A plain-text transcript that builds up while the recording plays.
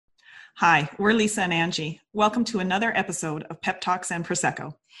Hi, we're Lisa and Angie. Welcome to another episode of Pep Talks and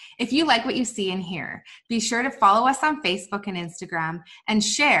Prosecco. If you like what you see and hear, be sure to follow us on Facebook and Instagram and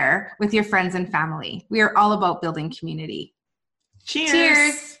share with your friends and family. We are all about building community. Cheers!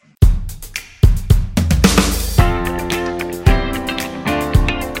 Cheers!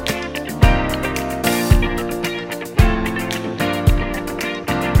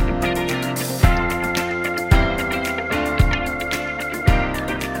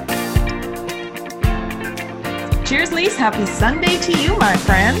 Cheers, Lise. Happy Sunday to you, my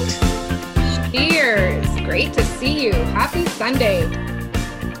friend. Cheers. Great to see you. Happy Sunday.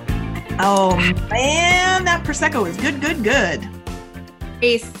 Oh, man, that Prosecco is good.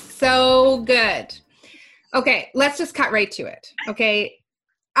 It's so good. Okay, let's just cut right to it. Okay,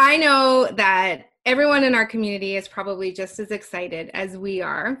 I know that everyone in our community is probably just as excited as we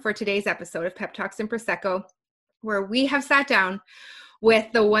are for today's episode of Pep Talks and Prosecco, where we have sat down with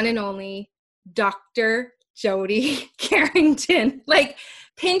the one and only Dr. Jody Carrington. Like,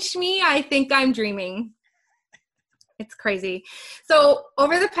 pinch me, I think I'm dreaming. It's crazy. So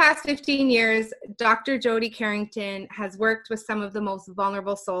over the past 15 years, Dr. Jody Carrington has worked with some of the most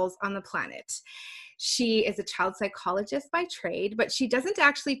vulnerable souls on the planet. She is a child psychologist by trade, but she doesn't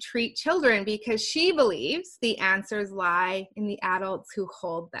actually treat children because she believes the answers lie in the adults who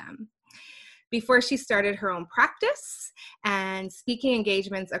hold them. Before she started her own practice and speaking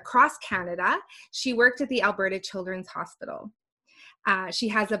engagements across Canada, she worked at the Alberta Children's Hospital. She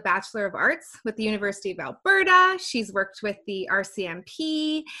has a Bachelor of Arts with the University of Alberta. She's worked with the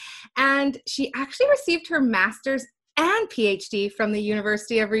RCMP, and she actually received her master's and PhD from the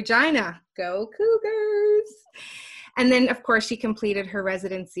University of Regina. Go Cougars! And then, of course, she completed her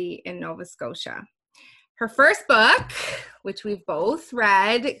residency in Nova Scotia. Her first book, which we've both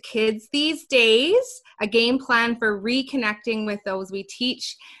read, Kids These Days, A Game Plan for Reconnecting with Those We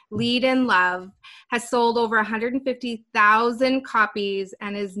Teach, Lead, and Love, has sold over 150,000 copies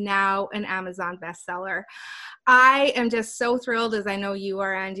and is now an Amazon bestseller. I am just so thrilled, as I know you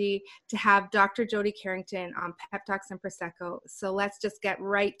are, Angie, to have Dr. Jody Carrington on Pep Talks and Prosecco. So let's just get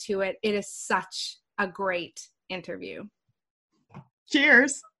right to it. It is such a great interview.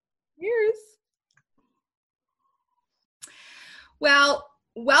 Cheers. Cheers. Well,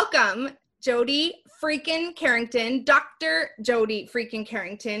 welcome, Jody freaking Carrington, Dr. Jody freaking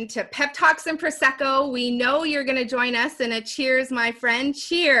Carrington, to Pep Talks and Prosecco. We know you're going to join us in a cheers, my friend.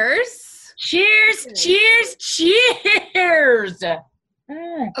 Cheers. Cheers, cheers, cheers.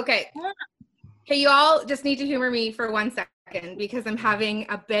 Okay, you all just need to humor me for 1 second because I'm having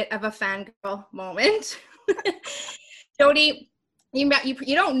a bit of a fangirl moment. Jody, you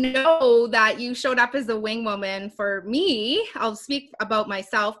don't know that you showed up as a wing woman for me. I'll speak about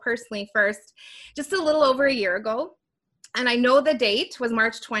myself personally first, just a little over a year ago. And I know the date was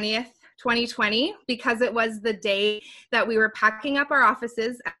March 20th, 2020, because it was the day that we were packing up our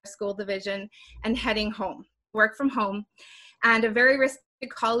offices at our school division and heading home, work from home. And a very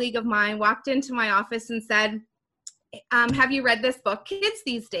respected colleague of mine walked into my office and said, have you read this book, Kids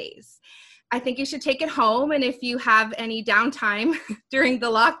These Days? I think you should take it home, and if you have any downtime during the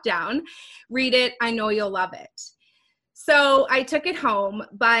lockdown, read it. I know you'll love it. So I took it home,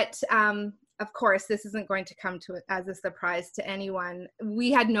 but of course, this isn't going to come to as a surprise to anyone.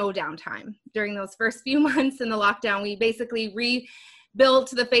 We had no downtime during those first few months in the lockdown. We basically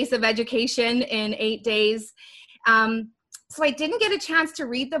rebuilt the face of education in 8 days. So I didn't get a chance to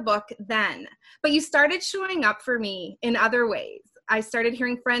read the book then, but you started showing up for me in other ways. I started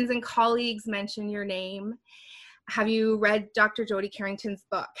hearing friends and colleagues mention your name. Have you read Dr. Jody Carrington's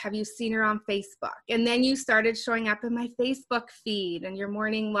book? Have you seen her on Facebook? And then you started showing up in my Facebook feed and your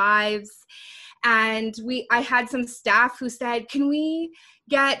morning lives. And I had some staff who said, can we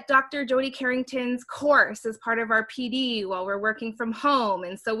get Dr. Jody Carrington's course as part of our PD while we're working from home?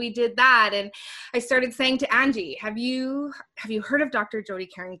 And so we did that. And I started saying to Angie, have you heard of Dr. Jody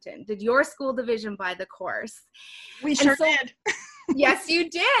Carrington? Did your school division buy the course? We sure did. Yes, you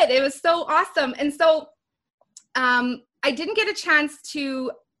did. It was so awesome. And so I didn't get a chance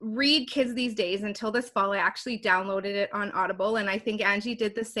to read Kids These Days until this fall. I actually downloaded it on Audible, and I think Angie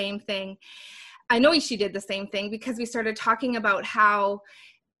did the same thing. I know she did the same thing because we started talking about how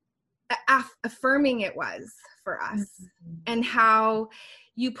affirming it was for us, and how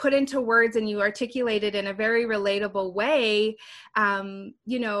you put into words and you articulated in a very relatable way,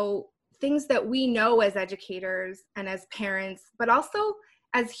 things that we know as educators and as parents, but also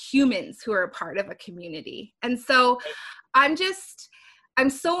as humans who are a part of a community. And so I'm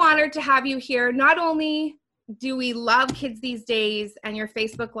so honored to have you here. Not only do we love Kids These Days and your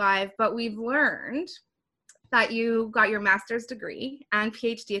Facebook Live, but we've learned that you got your master's degree and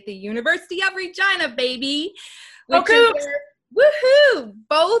PhD at the University of Regina, baby. Which is where, woohoo!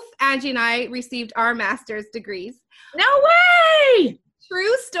 Both Angie and I received our master's degrees. No way!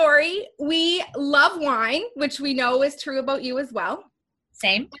 True story. We love wine, which we know is true about you as well.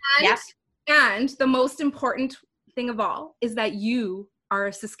 Same. And, Yep. and the most important thing of all is that you are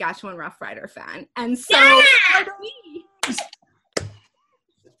a Saskatchewan Roughrider fan. And so are we.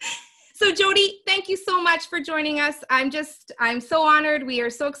 So Jody, thank you so much for joining us. I'm so honored. We are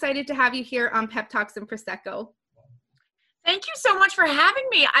so excited to have you here on Pep Talks and Prosecco. Thank you so much for having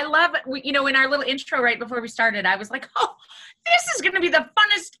me. I love it. You know, in our little intro right before we started, I was like, oh, this is going to be the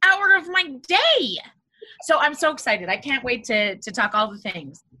funnest hour of my day. So I'm so excited. I can't wait to talk all the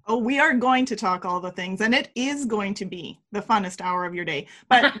things. Oh, we are going to talk all the things, and it is going to be the funnest hour of your day.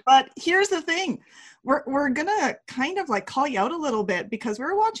 But here's the thing. We're going to kind of like call you out a little bit because we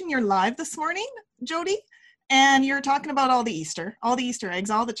were watching your live this morning, Jody, and you're talking about all the Easter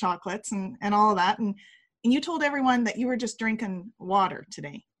eggs, all the chocolates and all of that. And you told everyone that you were just drinking water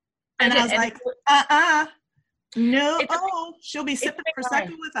today. And I was like, no, she'll be sipping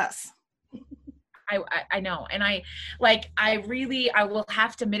Prosecco with us. I know. And I will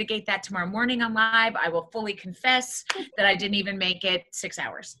have to mitigate that tomorrow morning on live. I will fully confess that I didn't even make it 6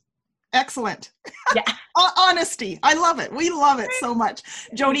 hours. Excellent. Yeah. Honesty. I love it. We love it so much.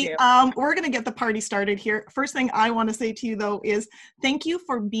 Jody, we're going to get the party started here. First thing I want to say to you, though, is thank you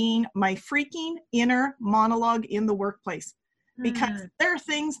for being my freaking inner monologue in the workplace. Because there are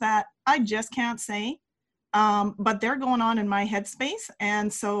things that I just can't say, but they're going on in my headspace.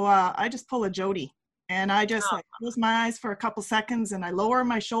 And so I just pull a Jody. And I just like close my eyes for a couple seconds and I lower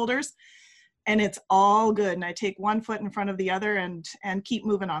my shoulders and it's all good. And I take one foot in front of the other and keep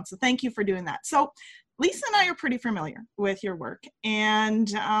moving on. So thank you for doing that. So Lisa and I are pretty familiar with your work and,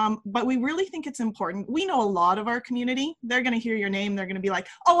 but we really think it's important. We know a lot of our community. They're going to hear your name. They're going to be like,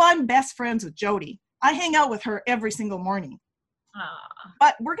 oh, I'm best friends with Jody. I hang out with her every single morning.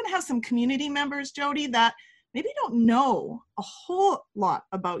 But we're going to have some community members, Jody, that maybe don't know a whole lot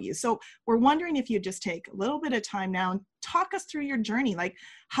about you. So we're wondering if you'd just take a little bit of time now and talk us through your journey. Like,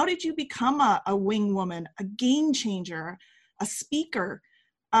 how did you become a wing woman, a game changer, a speaker,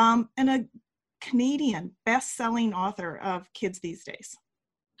 and a Canadian best-selling author of Kids These Days?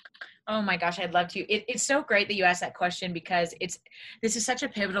 Oh my gosh, I'd love to. It's so great that you asked that question because this is such a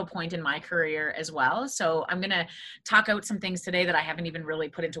pivotal point in my career as well. So I'm going to talk out some things today that I haven't even really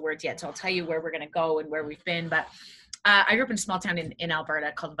put into words yet. So I'll tell you where we're going to go and where we've been. But I grew up in a small town in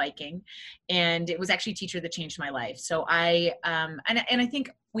Alberta called Viking, and it was actually a teacher that changed my life. So I think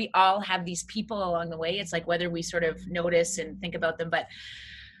we all have these people along the way. It's like whether we sort of notice and think about them. But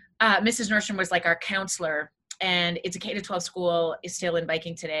Mrs. Nordstrom was like our counselor. And it's a K-12 school, is still in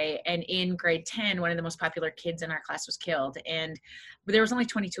Viking today. And in grade 10, one of the most popular kids in our class was killed. And there was only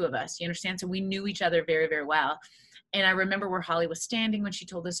 22 of us, you understand? So we knew each other very, very well. And I remember where Holly was standing when she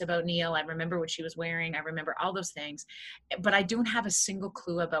told us about Neil. I remember what she was wearing. I remember all those things. But I don't have a single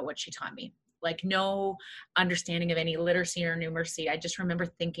clue about what she taught me. Like no understanding of any literacy or numeracy. I just remember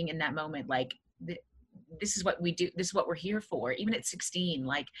thinking in that moment, like, this is what we do. This is what we're here for. Even at 16,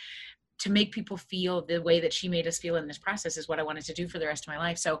 like, to make people feel the way that she made us feel in this process is what I wanted to do for the rest of my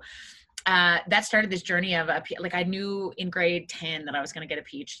life. So that started this journey of like I knew in grade 10 that I was going to get a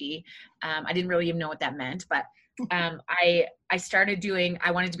PhD. I didn't really even know what that meant, but I started I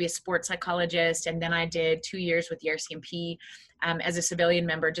wanted to be a sports psychologist, and then I did 2 years with the RCMP as a civilian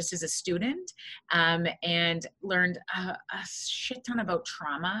member, just as a student, and learned a shit ton about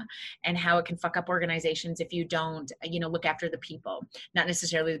trauma and how it can fuck up organizations if you don't, look after the people, not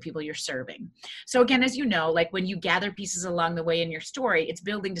necessarily the people you're serving. So again, as you know, like when you gather pieces along the way in your story, it's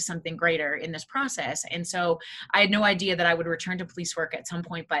building to something greater in this process. And so I had no idea that I would return to police work at some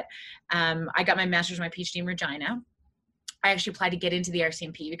point, but I got my master's, my PhD in Regina. I actually applied to get into the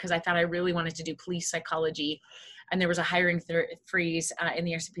RCMP because I thought I really wanted to do police psychology. And there was a hiring freeze in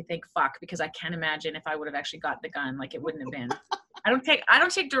the RCMP. Thank fuck, because I can't imagine if I would have actually got the gun, like it wouldn't have been. I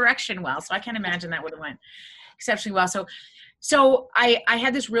don't take direction well, so I can't imagine that would have went exceptionally well. So I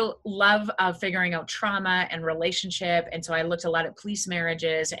had this real love of figuring out trauma and relationship. And so I looked a lot at police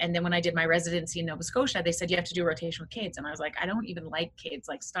marriages. And then when I did my residency in Nova Scotia, they said, you have to do rotation with kids. And I was like, I don't even like kids.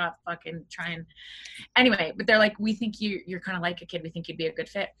 Like, stop fucking trying. Anyway, but they're like, we think you're kind of like a kid. We think you'd be a good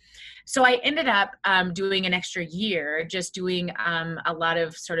fit. So I ended up doing an extra year, just doing a lot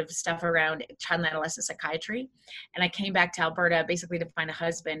of sort of stuff around child and adolescent psychiatry. And I came back to Alberta basically to find a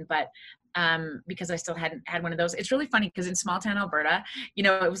husband, but because I still hadn't had one of those. It's really funny because in small town Alberta,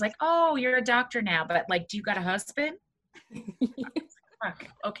 it was like, oh, you're a doctor now, but like, do you got a husband? Fuck.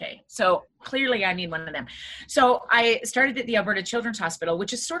 Okay. So clearly I need one of them. So I started at the Alberta Children's Hospital,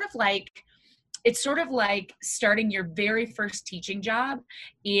 which is it's sort of like starting your very first teaching job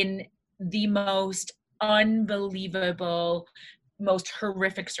in the most unbelievable, most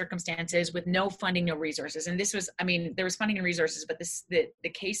horrific circumstances with no funding, no resources. And this was, I mean, there was funding and resources, but the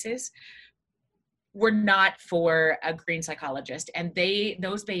cases were not for a green psychologist. And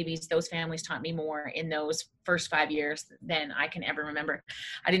those babies, those families taught me more in those first 5 years than I can ever remember.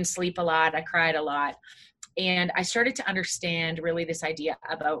 I didn't sleep a lot. I cried a lot. And I started to understand really this idea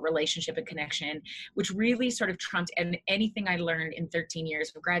about relationship and connection, which really sort of trumped anything I learned in 13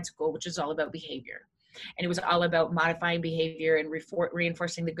 years of grad school, which is all about behavior. And it was all about modifying behavior and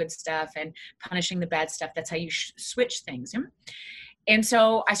reinforcing the good stuff and punishing the bad stuff. That's how you switch things. And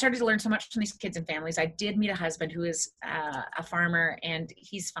so I started to learn so much from these kids and families. I did meet a husband who is a farmer, and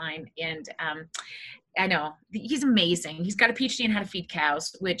he's fine. And I know he's amazing. He's got a PhD in how to feed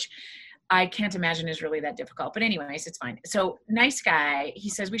cows, which I can't imagine is really that difficult. But anyways, it's fine. So nice guy. He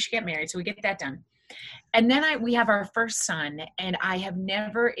says we should get married. So we get that done. And then we have our first son, and I have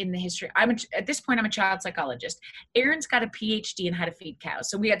never in the history, at this point, I'm a child psychologist. Aaron's got a PhD in how to feed cows.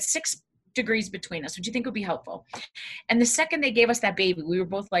 So we had 6 degrees between us, which you think would be helpful. And the second they gave us that baby, we were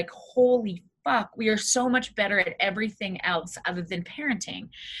both like, holy fuck, we are so much better at everything else other than parenting.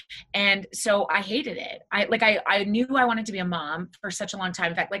 And so I hated it. I knew I wanted to be a mom for such a long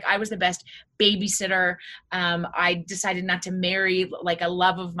time. In fact, I was the best babysitter. I decided not to marry a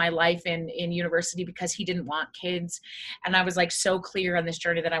love of my life in university because he didn't want kids. And I was so clear on this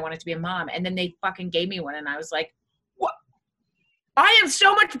journey that I wanted to be a mom. And then they fucking gave me one. And I was like, what? I am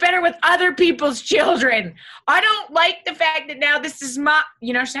so much better with other people's children. I don't like the fact that now this is my,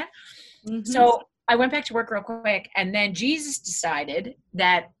 you know what I'm saying? Mm-hmm. So I went back to work real quick, and then Jesus decided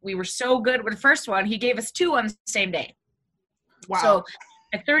that we were so good with the first one, he gave us 2 on the same day. Wow. So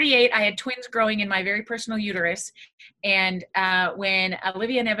at 38, I had twins growing in my very personal uterus. And when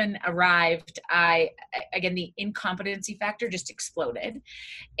Olivia and Evan arrived, again, the incompetency factor just exploded.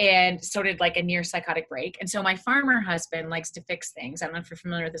 And so did a near psychotic break. And so my farmer husband likes to fix things. I don't know if you're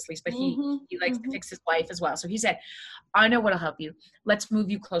familiar with this, Lise, but he likes to fix his wife as well. So he said, I know what'll help you. Let's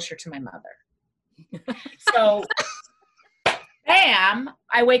move you closer to my mother. So bam,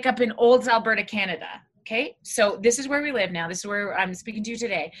 I wake up in Olds, Alberta, Canada. Okay, so this is where we live now. This is where I'm speaking to you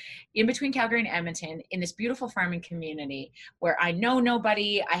today, in between Calgary and Edmonton, in this beautiful farming community where I know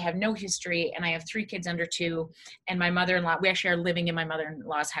nobody, I have no history, and I have 3 kids under 2, and my mother-in-law, we actually are living in my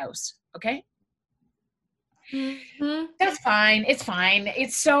mother-in-law's house, okay? Mm-hmm. That's fine. It's fine.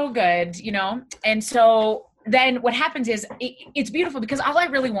 It's so good, And so then what happens is it's beautiful because all I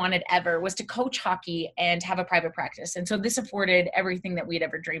really wanted ever was to coach hockey and have a private practice. And so this afforded everything that we'd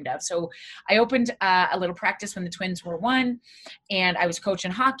ever dreamed of. So I opened a little practice when the twins were 1, and I was coaching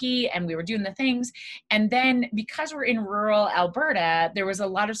hockey and we were doing the things. And then because we're in rural Alberta, there was a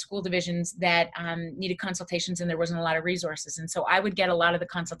lot of school divisions that needed consultations, and there wasn't a lot of resources. And so I would get a lot of the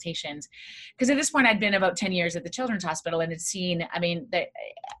consultations because at this point I'd been about 10 years at the Children's Hospital and had seen,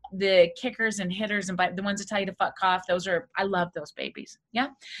 the kickers and hitters and the ones that tell you to fuck off, I love those babies. Yeah.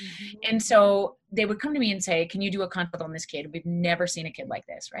 Mm-hmm. And so they would come to me and say, can you do a consult on this kid? We've never seen a kid like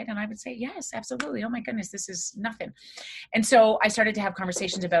this. Right. And I would say, yes, absolutely. Oh my goodness, this is nothing. And so I started to have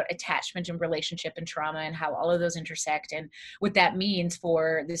conversations about attachment and relationship and trauma and how all of those intersect and what that means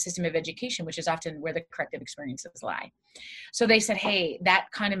for the system of education, which is often where the corrective experiences lie. So they said, hey, that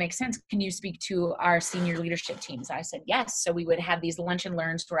kind of makes sense. Can you speak to our senior leadership teams? I said, yes. So we would have these lunch and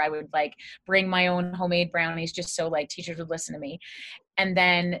learns where I would bring my own homemade brownies just so teachers would listen to me. And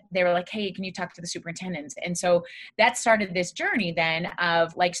then they were like, hey, can you talk to the superintendents? And so that started this journey then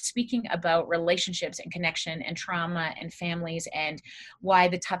of speaking about relationships and connection and trauma and families and why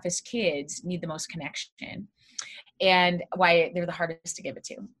the toughest kids need the most connection and why they're the hardest to give it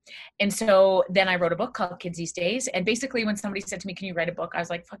to. And so then I wrote a book called Kids These Days. And basically when somebody said to me, can you write a book? I was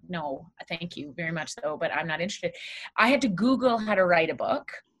like, fuck no, thank you very much though, but I'm not interested. I had to Google how to write a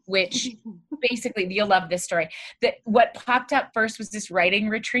book, which basically, you'll love this story. What popped up first was this writing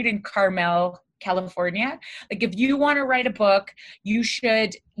retreat in Carmel, California. If you want to write a book, you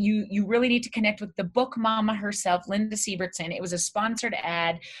really need to connect with the book mama herself, Linda Siebertson. It was a sponsored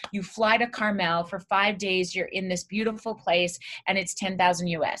ad. You fly to Carmel for 5 days. You're in this beautiful place and it's 10,000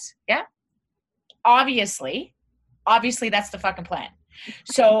 US. Yeah. Obviously that's the fucking plan.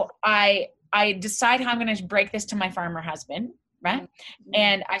 So I decide how I'm going to break this to my farmer husband. Right.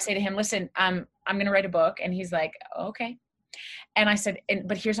 And I say to him, listen, I'm going to write a book. And he's like, okay. And I said,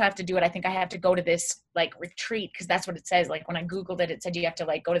 but here's how I have to do it. I think I have to go to this retreat. Cause that's what it says. When I Googled it, it said you have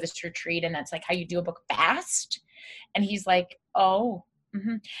to go to this retreat. And that's how you do a book fast. And he's like, oh,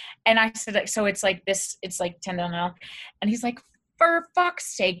 Mm-hmm. And I said, like, so it's like this, it's like $10 milk. And he's like, for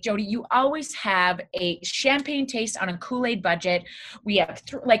fuck's sake, Jody, you always have a champagne taste on a Kool-Aid budget. We have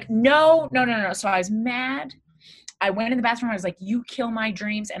no. So I was mad. I went in the bathroom. I was like, you kill my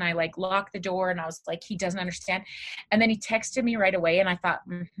dreams. And I like locked the door and I was like, he doesn't understand. And then he texted me right away. And I thought,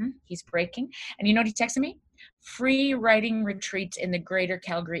 he's breaking. And you know what he texted me? Free writing retreats in the greater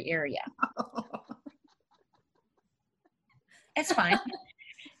Calgary area. It's fine.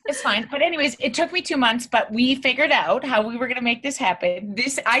 It's fine. But anyways, it took me 2 months, but we figured out how we were going to make this happen.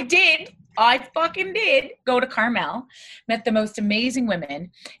 I fucking did go to Carmel, met the most amazing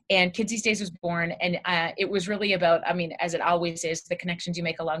women, and Kids These Days was born. And it was really about, I mean, as it always is, the connections you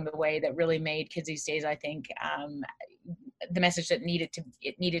make along the way that really made Kids These Days, I think, the message that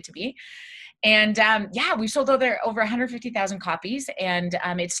it needed to be. And we sold over 150,000 copies. And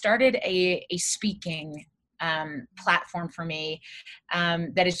it started a speaking platform for me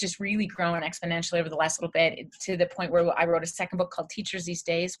that has just really grown exponentially over the last little bit, to the point where I wrote a second book called Teachers These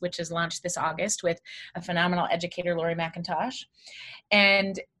Days, which is launched this August with a phenomenal educator, Lori McIntosh.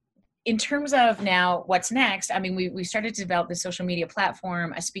 And in terms of now what's next, I mean, we started to develop the social media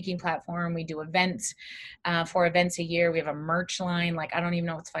platform, a speaking platform. We do events, 4 events a year. We have a merch line. Like, I don't even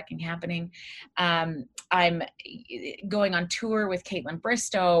know what's fucking happening. I'm going on tour with Caitlin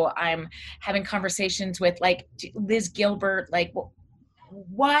Bristow. I'm having conversations with like Liz Gilbert, like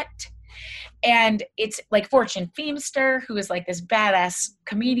what? And it's like Fortune Feimster, who is like this badass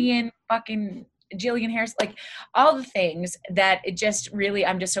comedian, fucking Jillian Harris, like all the things that it just really,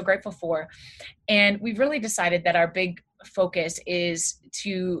 I'm just so grateful for. And we've really decided that our big focus is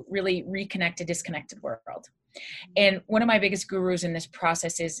to really reconnect a disconnected world. And one of my biggest gurus in this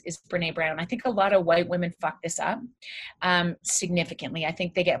process is Brene Brown. I think a lot of white women fuck this up significantly. I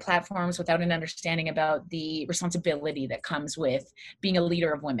think they get platforms without an understanding about the responsibility that comes with being a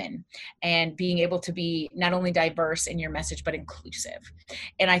leader of women and being able to be not only diverse in your message, but inclusive.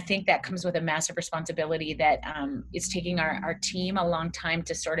 And I think that comes with a massive responsibility that it's taking our team a long time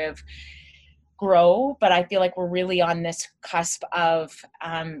to sort of grow, but I feel like we're really on this cusp of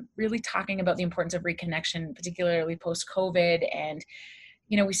really talking about the importance of reconnection, particularly post-COVID. And,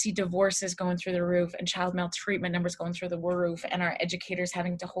 you know, we see divorces going through the roof and child maltreatment numbers going through the roof, and our educators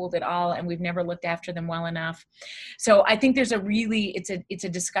having to hold it all, and we've never looked after them well enough. So I think there's it's a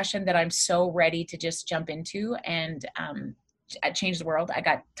discussion that I'm so ready to just jump into and change the world. I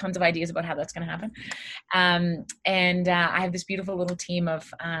got tons of ideas about how that's going to happen. I have this beautiful little team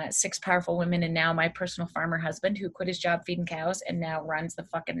of 6 powerful women, and now my personal farmer husband who quit his job feeding cows and now runs the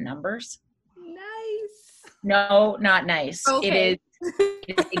fucking numbers. Nice. No, not nice. Okay.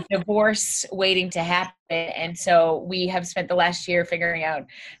 It is a divorce waiting to happen. And so we have spent the last year figuring out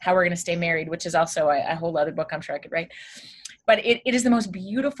how we're going to stay married, which is also a whole other book I'm sure I could write. But it is the most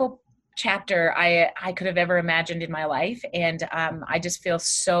beautiful chapter I could have ever imagined in my life. And I just feel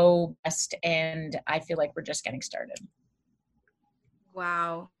so blessed, and I feel like we're just getting started.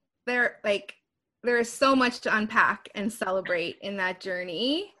 Wow. There is so much to unpack and celebrate in that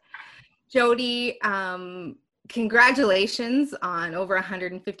journey. Jody, congratulations on over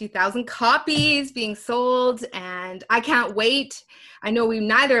 150,000 copies being sold. And I can't wait. I know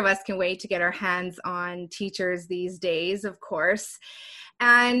neither of us can wait to get our hands on Teachers These Days, of course.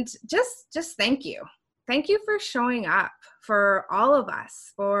 And just thank you. Thank you for showing up for all of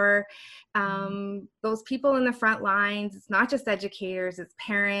us, for those people in the front lines. It's not just educators, it's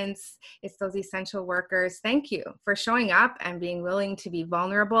parents, it's those essential workers. Thank you for showing up and being willing to be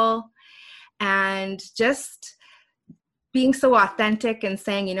vulnerable and just being so authentic and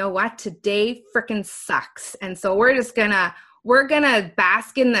saying, you know what, today frickin' sucks. And so we're gonna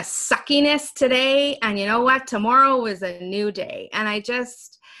bask in the suckiness today. And you know what? Tomorrow is a new day. And I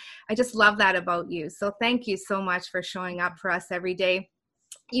just love that about you. So thank you so much for showing up for us every day.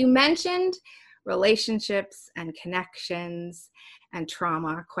 You mentioned relationships and connections and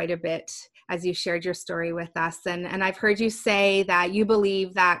trauma quite a bit as you shared your story with us. And I've heard you say that you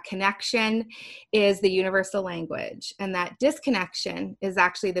believe that connection is the universal language and that disconnection is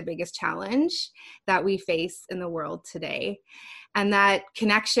actually the biggest challenge that we face in the world today. And that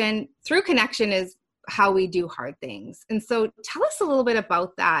through connection is how we do hard things. And so tell us a little bit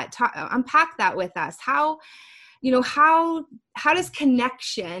about that. Unpack that with us. How does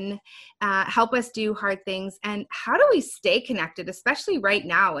connection help us do hard things? And how do we stay connected, especially right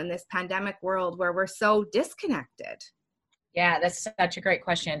now in this pandemic world where we're so disconnected? Yeah, that's such a great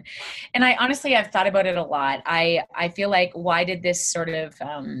question. And I've thought about it a lot. I feel like, why did this sort of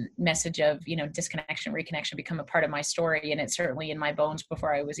message of, disconnection, reconnection become a part of my story? And it's certainly in my bones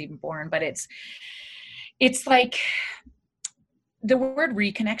before I was even born, but it's like, the word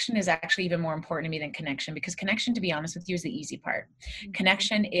reconnection is actually even more important to me than connection, because connection, to be honest with you, is the easy part.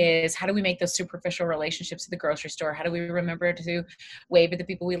 Connection is, how do we make those superficial relationships at the grocery store? How do we remember to wave at the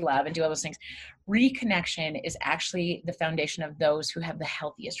people we love and do all those things? Reconnection is actually the foundation of those who have the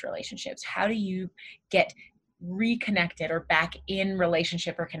healthiest relationships. How do you get reconnected or back in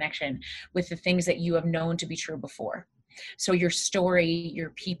relationship or connection with the things that you have known to be true before? So your story, your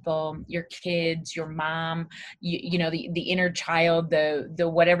people, your kids, your mom, you know, the inner child, the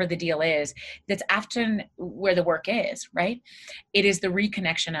whatever the deal is, that's often where the work is, right? It is the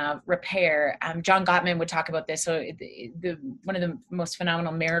reconnection of repair. John Gottman would talk about this. So one of the most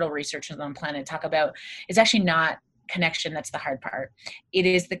phenomenal marital researchers on the planet talk about, it's actually not connection that's the hard part. It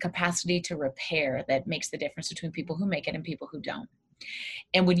is the capacity to repair that makes the difference between people who make it and people who don't.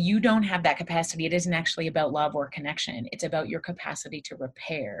 And when you don't have that capacity, it isn't actually about love or connection. It's about your capacity to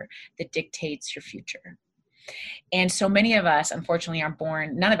repair that dictates your future. And so many of us, unfortunately, are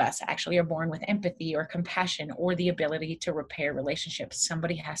born, none of us actually are born with empathy or compassion or the ability to repair relationships.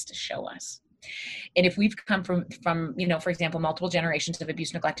 Somebody has to show us. And if we've come from, you know, for example, multiple generations of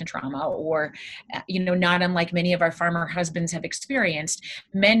abuse, neglect, and trauma, or, you know, not unlike many of our farmer husbands have experienced,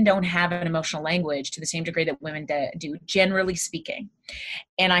 men don't have an emotional language to the same degree that women do, generally speaking.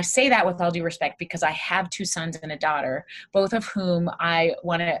 And I say that with all due respect, because I have 2 sons and a daughter, both of whom I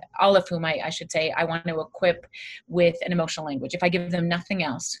want to equip with an emotional language. If I give them nothing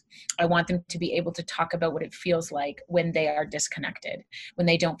else, I want them to be able to talk about what it feels like when they are disconnected, when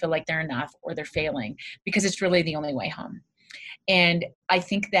they don't feel like they're enough or they're failing, because it's really the only way home. And I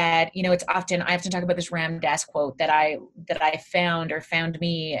think that, you know, I often talk about this Ram Dass quote that I found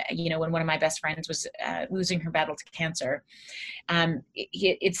me, you know, when one of my best friends was losing her battle to cancer.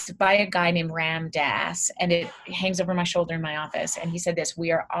 It's by a guy named Ram Dass, and it hangs over my shoulder in my office. And he said this: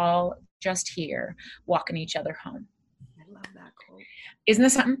 "We are all just here walking each other home." I love that quote. Isn't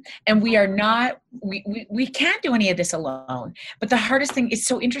this something? And we are not, we can't do any of this alone. But the hardest thing is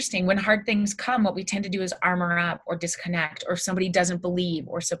so interesting. When hard things come, what we tend to do is armor up or disconnect, or if somebody doesn't believe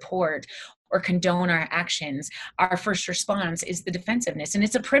or support or condone our actions, our first response is the defensiveness. And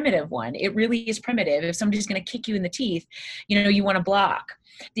it's a primitive one. It really is primitive. If somebody's going to kick you in the teeth, you know, you want to block.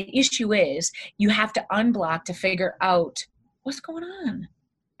 The issue is you have to unblock to figure out what's going on.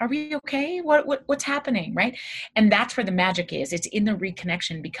 Are we okay? What's happening, right? And that's where the magic is. It's in the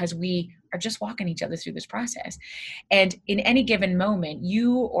reconnection, because we are just walking each other through this process. And in any given moment,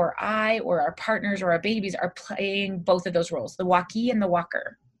 you or I or our partners or our babies are playing both of those roles, the walkie and the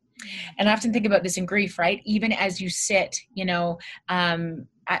walker. And I often think about this in grief, right? Even as you sit, you know,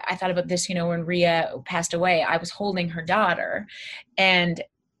 I thought about this, you know, when Rhea passed away, I was holding her daughter, and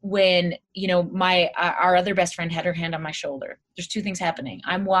when, you know, our other best friend had her hand on my shoulder, there's 2 things happening.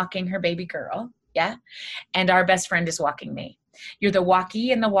 I'm walking her baby girl. Yeah. And our best friend is walking me. You're the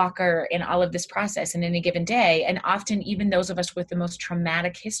walkie and the walker in all of this process in any given day. And often even those of us with the most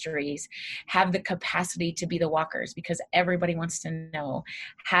traumatic histories have the capacity to be the walkers, because everybody wants to know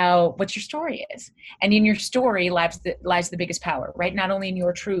what your story is. And in your story lies the biggest power, right? Not only in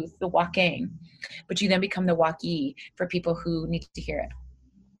your truth, the walking, but you then become the walkie for people who need to hear it.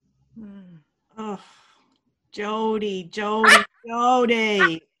 Oh, Jody.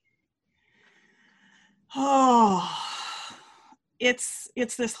 Oh, it's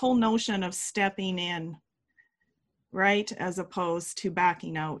this whole notion of stepping in, right, as opposed to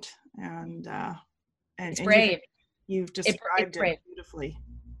backing out. And it's brave. You've described it beautifully.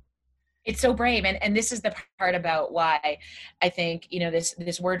 It's so brave. And this is the part about why I think, you know,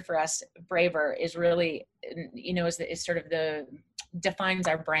 this word for us, braver, is really, you know, is sort of defines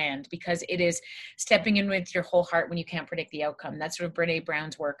our brand, because it is stepping in with your whole heart when you can't predict the outcome. That's sort of Brene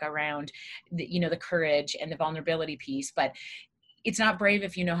Brown's work around the courage and the vulnerability piece. But it's not brave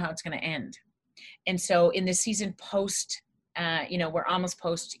if you know how it's going to end. And so in this season post, you know, we're almost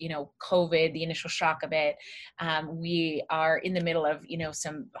post, you know, COVID, the initial shock of it. We are in the middle of, you know,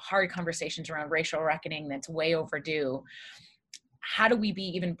 some hard conversations around racial reckoning that's way overdue. How do we be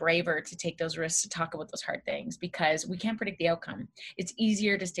even braver to take those risks, to talk about those hard things? Because we can't predict the outcome. It's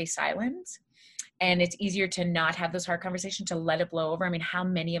easier to stay silent, and it's easier to not have those hard conversations, to let it blow over. I mean, how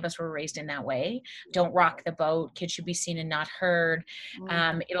many of us were raised in that way? Don't rock the boat. Kids should be seen and not heard.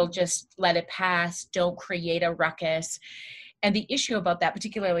 It'll just let it pass. Don't create a ruckus. And the issue about that,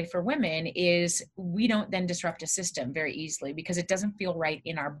 particularly for women, is we don't then disrupt a system very easily, because it doesn't feel right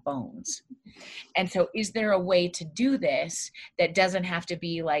in our bones. And so is there a way to do this that doesn't have to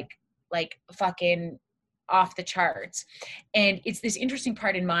be like fucking off the charts. And it's this interesting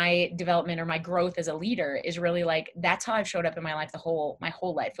part in my development or my growth as a leader is really like, that's how I've showed up in my life, my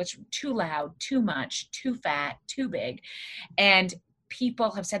whole life, which too loud, too much, too fat, too big. And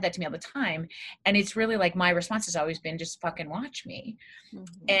people have said that to me all the time. And it's really like, my response has always been, just fucking watch me.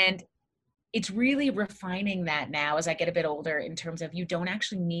 Mm-hmm. And it's really refining that now as I get a bit older, in terms of, you don't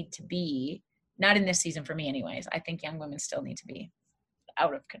actually need to be, not in this season for me anyways. I think young women still need to be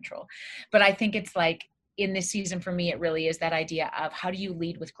out of control. But I think it's like, in this season for me, it really is that idea of, how do you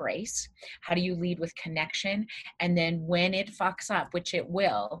lead with grace? How do you lead with connection? And then when it fucks up, which it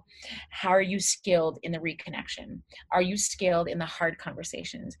will, how are you skilled in the reconnection? Are you skilled in the hard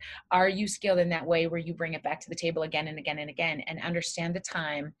conversations? Are you skilled in that way where you bring it back to the table again and again and again, and understand the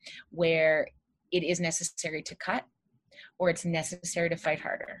time where it is necessary to cut, or it's necessary to fight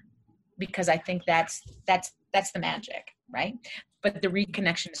harder? Because I think that's the magic, right? But the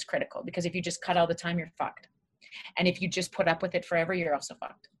reconnection is critical, because if you just cut all the time, you're fucked. And if you just put up with it forever, you're also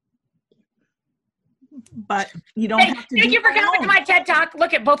fucked. But you don't have to. Thank you for coming to my TED Talk.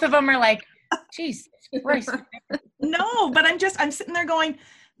 Look at both of them are like, geez, no, but I'm sitting there going,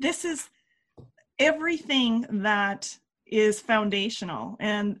 this is everything that is foundational,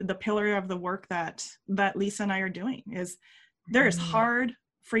 and the pillar of the work that Lisa and I are doing is, there is hard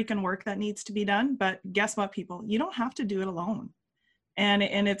freaking work that needs to be done. But guess what, people? You don't have to do it alone. And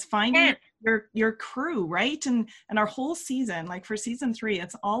it's finding your crew, right? And our whole season, like for season 3,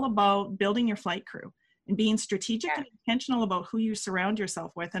 it's all about building your flight crew and being strategic and intentional about who you surround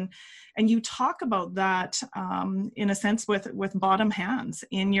yourself with. And you talk about that in a sense with bottom hands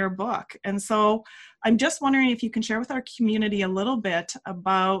in your book. And so I'm just wondering if you can share with our community a little bit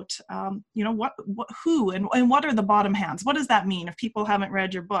about, who and what are the bottom hands? What does that mean if people haven't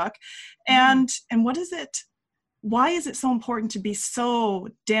read your book? And what is it? Why is it so important to be so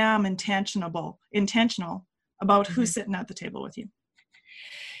damn intentional about who's sitting at the table with you?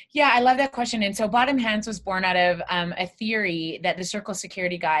 Yeah, I love that question. And so bottom hands was born out of a theory that the Circle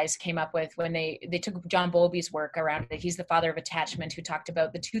Security guys came up with when they took John Bowlby's work around it. He's the father of attachment, who talked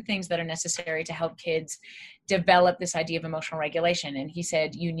about the 2 things that are necessary to help kids develop this idea of emotional regulation. And he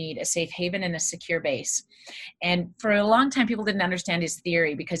said, you need a safe haven and a secure base. And for a long time, people didn't understand his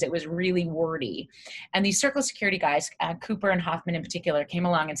theory because it was really wordy. And these Circle Security guys, Cooper and Hoffman in particular, came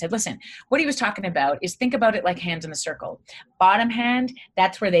along and said, listen, what he was talking about is, think about it like hands in the circle. Bottom hand,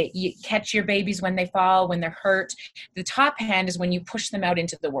 that's where you catch your babies when they fall, when they're hurt. The top hand is when you push them out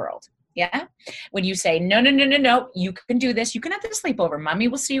into the world. Yeah. When you say, no, you can do this. You can have this sleepover. Mommy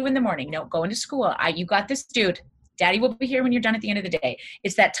will see you in the morning. No, go into school. You got this, dude. Daddy will be here when you're done at the end of the day.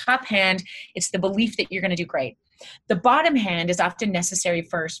 It's that top hand. It's the belief that you're going to do great. The bottom hand is often necessary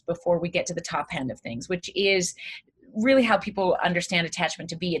first before we get to the top hand of things, which is really how people understand attachment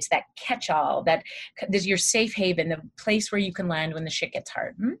to be. It's that catch-all, that there's your safe haven, the place where you can land when the shit gets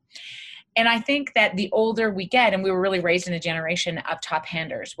hard. And I think that the older we get, and we were really raised in a generation of top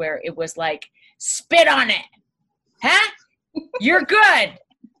handers where it was like, spit on it. Huh? You're good.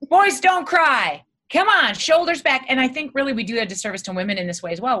 Boys don't cry. Come on, shoulders back. And I think really we do a disservice to women in this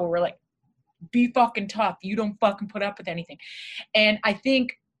way as well, where we're like, be fucking tough. You don't fucking put up with anything. And I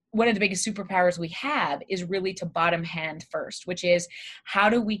think one of the biggest superpowers we have is really to bottom hand first, which is, how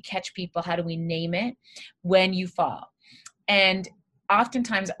do we catch people? How do we name it when you fall? And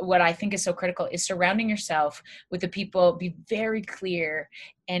oftentimes what I think is so critical is surrounding yourself with the people, be very clear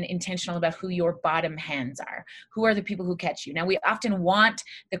and intentional about who your bottom hands are. Who are the people who catch you? Now, we often want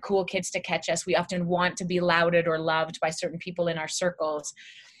the cool kids to catch us. We often want to be lauded or loved by certain people in our circles.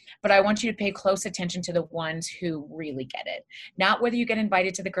 But I want you to pay close attention to the ones who really get it. Not whether you get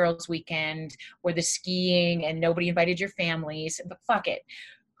invited to the girls' weekend or the skiing and nobody invited your families, but fuck it.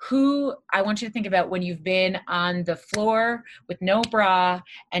 Who I want you to think about when you've been on the floor with no bra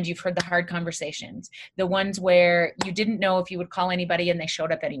and you've heard the hard conversations, the ones where you didn't know if you would call anybody and they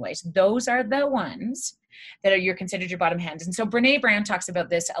showed up anyways. Those are the ones that are you're considered your bottom hands. And so Brene Brown talks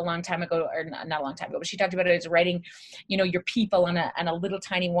about this a long time ago, or not a long time ago, but she talked about it as writing, your people on a little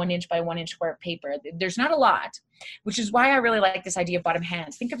tiny 1 inch by 1 inch square of paper. There's not a lot, which is why I really like this idea of bottom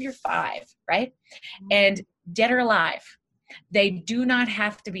hands. Think of your 5, right? And dead or alive. They do not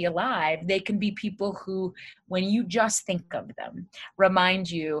have to be alive. They can be people who, when you just think of them, remind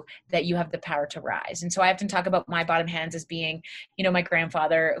you that you have the power to rise. And so I often talk about my bottom hands as being, my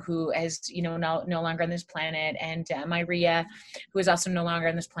grandfather who is, no longer on this planet, and my Rhea, who is also no longer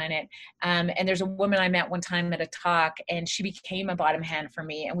on this planet. And there's a woman I met one time at a talk, and she became a bottom hand for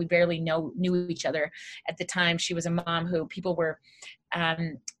me, and we barely knew each other at the time. She was a mom who people were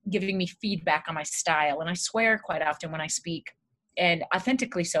giving me feedback on my style. And I swear quite often when I speak, and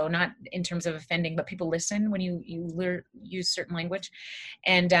authentically so, not in terms of offending, but people listen when you use certain language.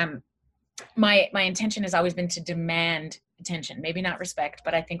 And my intention has always been to demand attention, maybe not respect,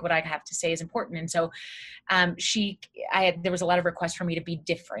 but I think what I have to say is important. And so there was a lot of requests for me to be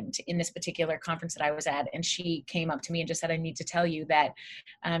different in this particular conference that I was at. And she came up to me and just said, I need to tell you that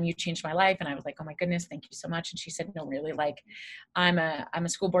you changed my life. And I was like, oh my goodness, thank you so much. And she said, no, really, like I'm a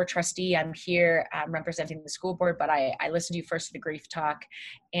school board trustee. I'm here representing the school board, but I listened to you first at the grief talk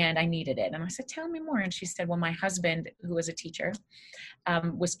and I needed it. And I said, tell me more. And she said, well, my husband, who was a teacher,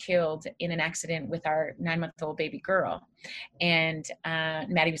 was killed in an accident with our 9-month-old baby girl. And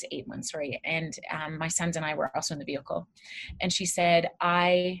Maddie was 8 months, right? And my sons and I were also in the vehicle. And she said,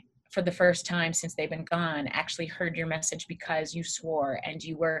 I, for the first time since they've been gone, actually heard your message because you swore and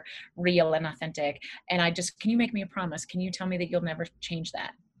you were real and authentic. And can you make me a promise? Can you tell me that you'll never change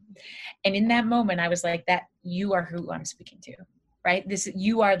that? And in that moment, I was like, that you are who I'm speaking to. Right?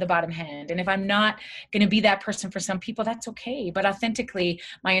 You are the bottom hand. And if I'm not going to be that person for some people, that's okay. But authentically,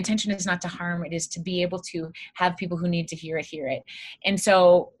 my intention is not to harm. It is to be able to have people who need to hear it. And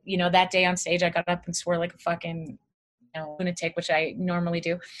so, that day on stage, I got up and swore like a fucking lunatic, which I normally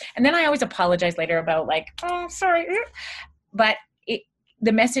do. And then I always apologize later about like, oh, sorry. But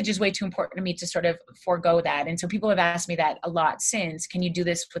the message is way too important to me to sort of forego that. And so people have asked me that a lot since, can you do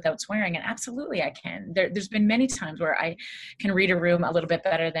this without swearing? And absolutely I can. There's been many times where I can read a room a little bit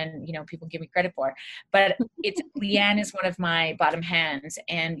better than, people give me credit for. But Leanne is one of my bottom hands.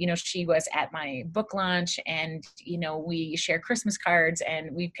 And, she was at my book launch and, we share Christmas cards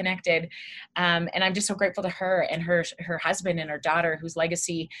and we've connected. And I'm just so grateful to her and her husband and her daughter, whose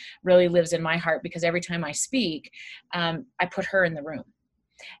legacy really lives in my heart, because every time I speak, I put her in the room.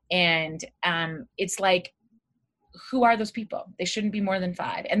 And it's like, who are those people? They shouldn't be more than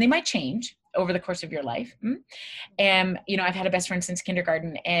 5. And they might change over the course of your life. And, I've had a best friend since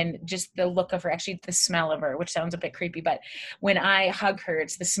kindergarten, and just the look of her, actually the smell of her, which sounds a bit creepy, but when I hug her,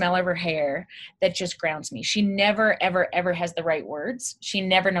 it's the smell of her hair that just grounds me. She never, ever, ever has the right words. She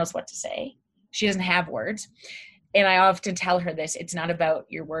never knows what to say. She doesn't have words. And I often tell her this, it's not about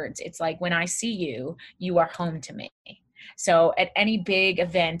your words. It's like, when I see you, you are home to me. So at any big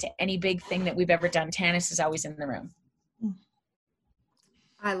event, any big thing that we've ever done, Tanis is always in the room.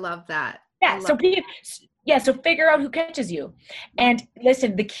 I love that. Yeah. So figure out who catches you. And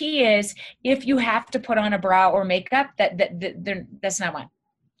listen, the key is, if you have to put on a bra or makeup, that's not one.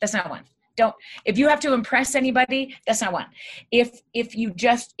 That's not one. If you have to impress anybody, that's not one. If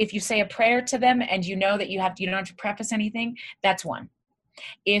you say a prayer to them and you know that you don't have to preface anything, that's one.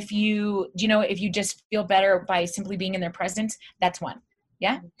 If you just feel better by simply being in their presence, that's one.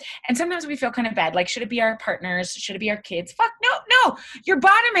 Yeah. And sometimes we feel kind of bad. Like, should it be our partners? Should it be our kids? Fuck no. Your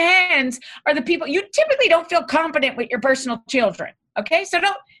bottom hands are the people. You typically don't feel confident with your personal children. Okay. So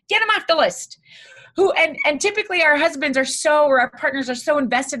don't get them off the list. And typically our husbands or our partners are so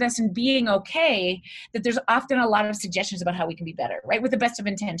invested in us in being okay that there's often a lot of suggestions about how we can be better, right? With the best of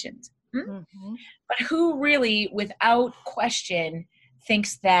intentions. Mm-hmm. But who really, without question,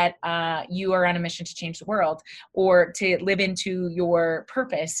 thinks that you are on a mission to change the world or to live into your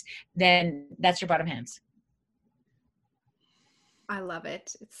purpose, then that's your bottom hands. I love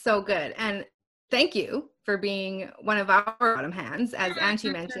it. It's so good. And thank you for being one of our bottom hands, as Angie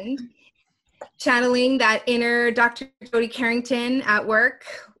mentioned. Channeling that inner Dr. Jody Carrington at work,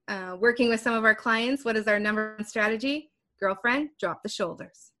 working with some of our clients. What is our number one strategy? Girlfriend, drop the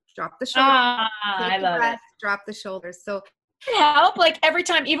shoulders. Drop the shoulders. I love it. Drop the shoulders. So help, like every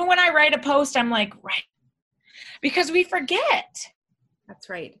time, even when I write a post, I'm like, right, because we forget. That's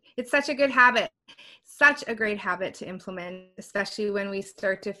right. It's such a good habit, such a great habit to implement, especially when we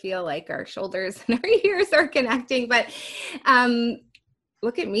start to feel like our shoulders and our ears are connecting. But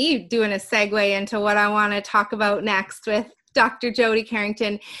look at me doing a segue into what I want to talk about next with Dr. Jody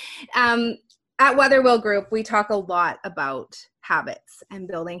Carrington. At Weather Will Group, we talk a lot about habits and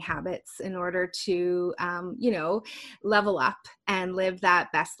building habits in order to, level up and live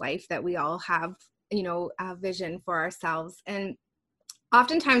that best life that we all have, a vision for ourselves. And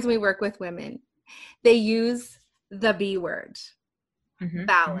oftentimes when we work with women, they use the B word,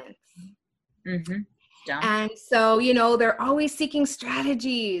 balance. Mm-hmm. And so, they're always seeking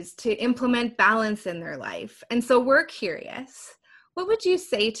strategies to implement balance in their life. And so we're curious, what would you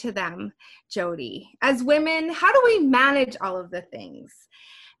say to them, Jody? As women, how do we manage all of the things?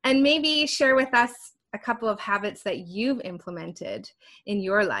 And maybe share with us a couple of habits that you've implemented in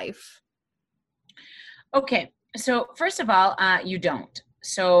your life. Okay. So first of all, you don't.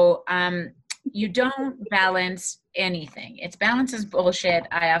 So you don't balance anything. Balance is bullshit,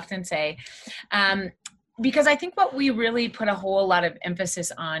 I often say. Because I think what we really put a whole lot of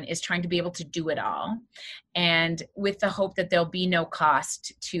emphasis on is trying to be able to do it all. And with the hope that there'll be no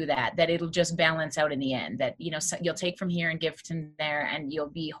cost to that, that it'll just balance out in the end, that, you know, so you'll take from here and give from there and you'll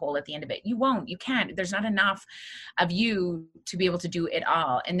be whole at the end of it. You won't, you can't. There's not enough of you to be able to do it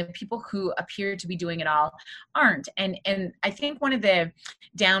all. And the people who appear to be doing it all aren't. And I think one of the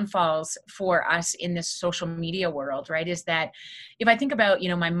downfalls for us in this social media world, right, is that if I think about, you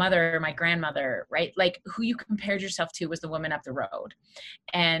know, my mother, my grandmother, right, like who you compared yourself to was the woman up the road.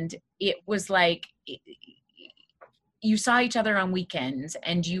 And it was like, you saw each other on weekends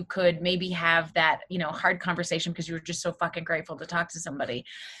and you could maybe have that, you know, hard conversation because you were just so fucking grateful to talk to somebody.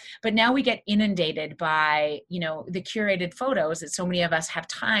 But now we get inundated by, you know, the curated photos that so many of us have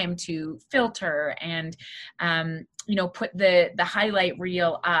time to filter and, you know, put the highlight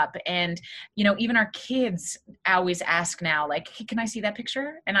reel up. And, you know, even our kids always ask now, like, hey, can I see that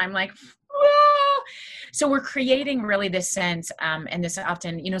picture? And I'm like, well, so we're creating really this sense, and this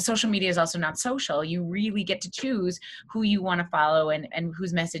often, you know, social media is also not social. You really get to choose who you want to follow and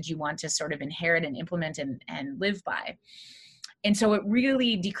whose message you want to sort of inherit and implement and live by. And so it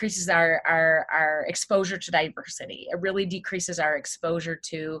really decreases our exposure to diversity. It really decreases our exposure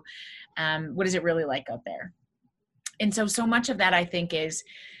to what is it really like out there. And so much of that, I think, is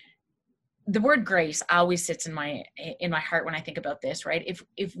the word grace always sits in my heart when I think about this, right?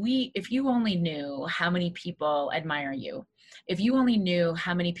 If you only knew how many people admire you, if you only knew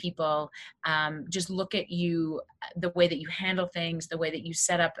how many people just look at you, the way that you handle things, the way that you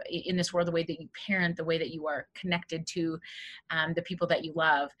set up in this world, the way that you parent, the way that you are connected to the people that you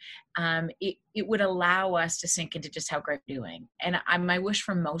love, it would allow us to sink into just how great we're doing. And my wish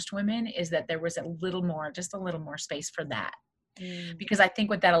for most women is that there was just a little more space for that. Because I think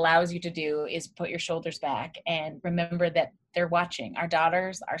what that allows you to do is put your shoulders back and remember that they're watching. Our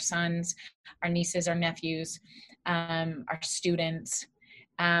daughters, our sons, our nieces, our nephews, our students,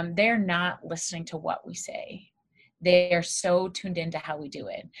 they're not listening to what we say. They are so tuned into how we do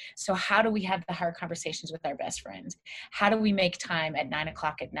it. So how do we have the hard conversations with our best friends? How do we make time at 9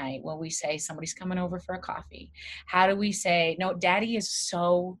 o'clock at night when we say somebody's coming over for a coffee? How do we say, no, Daddy is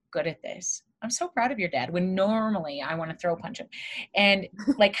so good at this. I'm so proud of your dad, when normally I want to throw punch him. And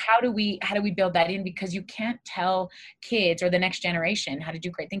like, how do we build that in? Because you can't tell kids or the next generation how to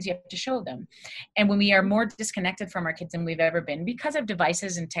do great things. You have to show them. And when we are more disconnected from our kids than we've ever been because of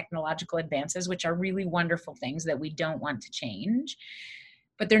devices and technological advances, which are really wonderful things that we don't want to change,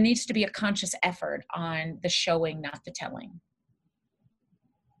 but there needs to be a conscious effort on the showing, not the telling.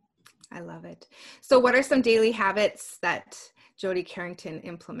 I love it. So what are some daily habits that Jody Carrington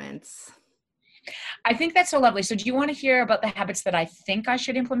implements? I think that's so lovely. So do you want to hear about the habits that I think I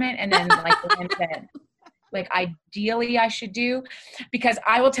should implement and then like the ones that like ideally I should do? Because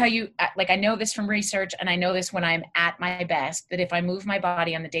I will tell you, like I know this from research and I know this when I'm at my best, that if I move my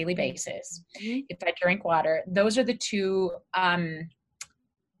body on a daily basis, if I drink water, those are the two,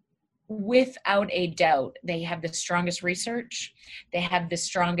 without a doubt, they have the strongest research. They have the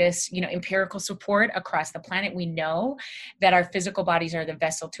strongest, empirical support across the planet. We know that our physical bodies are the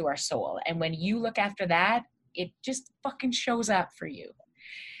vessel to our soul. And when you look after that, it just fucking shows up for you.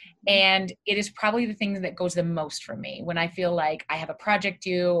 And it is probably the thing that goes the most for me when I feel like I have a project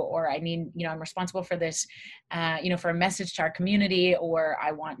due, or I need, I'm responsible for this, for a message to our community, or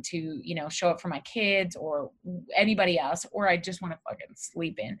I want to, show up for my kids or anybody else, or I just want to fucking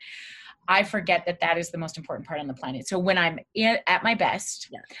sleep in. I forget that is the most important part on the planet. So when I'm at my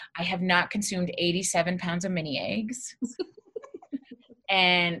best, I have not consumed 87 pounds of mini eggs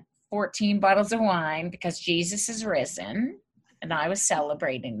and 14 bottles of wine because Jesus is risen. And I was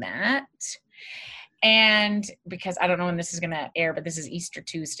celebrating that. And because I don't know when this is going to air, but this is Easter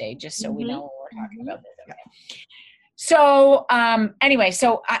Tuesday, just so we know what we're talking about this. Okay. So anyway,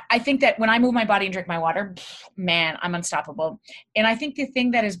 so I think that when I move my body and drink my water, man, I'm unstoppable. And I think the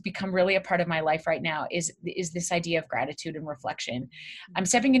thing that has become really a part of my life right now is this idea of gratitude and reflection. I'm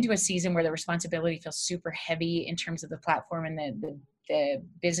stepping into a season where the responsibility feels super heavy in terms of the platform and the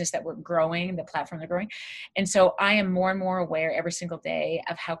business that we're growing, the platform they're growing. And so I am more and more aware every single day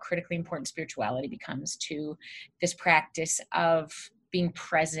of how critically important spirituality becomes to this practice of being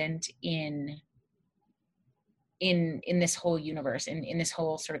present in this whole universe, in this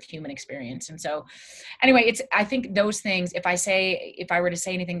whole sort of human experience. And so anyway, I think those things, if I were to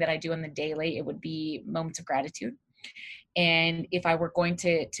say anything that I do on the daily, it would be moments of gratitude. And if I were going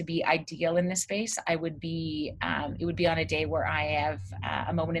to be ideal in this space, it would be on a day where I have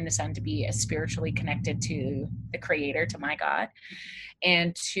a moment in the sun to be spiritually connected to the Creator, to my God,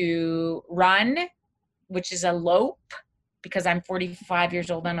 and to run, which is a lope, because I'm 45 years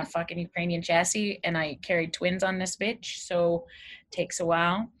old on a fucking Ukrainian chassis and I carried twins on this bitch. So takes a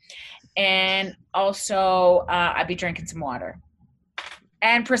while. And also I'd be drinking some water.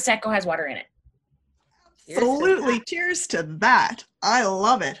 And Prosecco has water in it. Absolutely. Cheers to that. I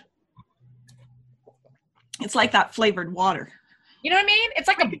love it. It's like that flavored water. You know what I mean? It's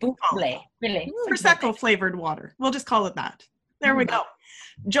like a bubbly, really. Prosecco flavored water. We'll just call it that. There we go.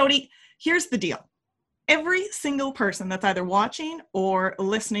 Jody, here's the deal. Every single person that's either watching or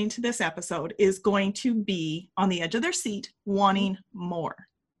listening to this episode is going to be on the edge of their seat wanting more.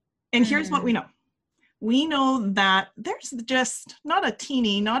 And here's what we know. We know that there's just not a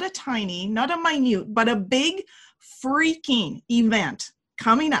teeny, not a tiny, not a minute, but a big freaking event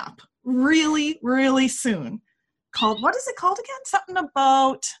coming up really, really soon called, what is it called again? Something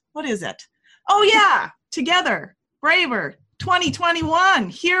about, what is it? Oh yeah, Together, Braver, 2021.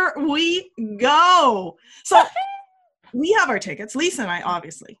 Here we go. So we have our tickets. Lisa and I,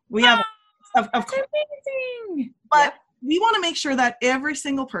 obviously, we have, of course. Amazing. But we want to make sure that every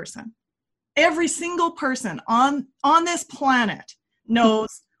single person on this planet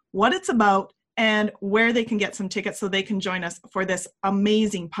knows what it's about and where they can get some tickets so they can join us for this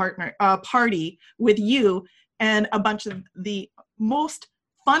amazing party with you and a bunch of the most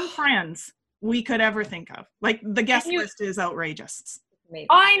fun friends we could ever think of. Like, the guest list is outrageous.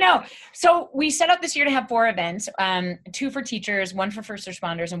 I know. So we set up this year to have 4 events, 2 for teachers, 1 for first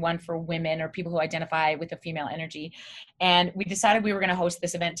responders, and 1 for women or people who identify with a female energy. And we decided we were going to host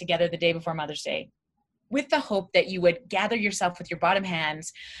this event together the day before Mother's Day, with the hope that you would gather yourself with your bottom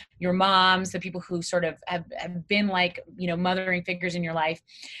hands, your moms, the people who sort of have been like, you know, mothering figures in your life,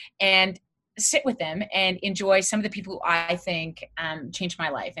 and sit with them and enjoy some of the people who I think changed my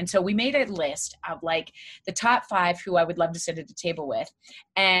life. And so we made a list of like the top 5 who I would love to sit at a table with.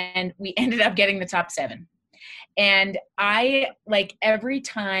 And we ended up getting the top 7. And I, like, every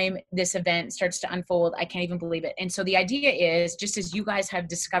time this event starts to unfold, I can't even believe it. And so the idea is, just as you guys have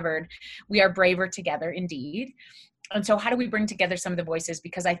discovered, we are braver together indeed. And so how do we bring together some of the voices?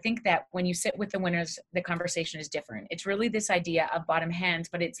 Because I think that when you sit with the winners, the conversation is different. It's really this idea of bottom hands,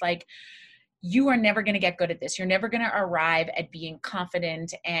 but it's like, you are never going to get good at this. You're never going to arrive at being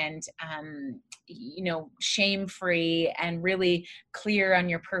confident and, you know, shame-free and really clear on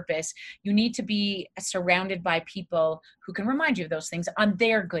your purpose. You need to be surrounded by people who can remind you of those things on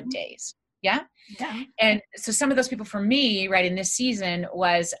their good days. Yeah. And so some of those people for me, right, in this season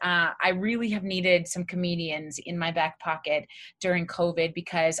was, I really have needed some comedians in my back pocket during COVID,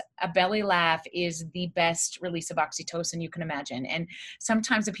 because a belly laugh is the best release of oxytocin you can imagine. And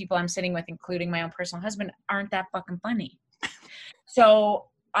sometimes the people I'm sitting with, including my own personal husband, aren't that fucking funny. So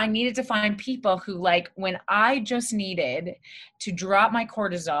I needed to find people who, like, when I just needed to drop my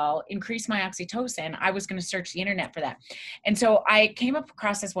cortisol, increase my oxytocin, I was going to search the internet for that. And so I came up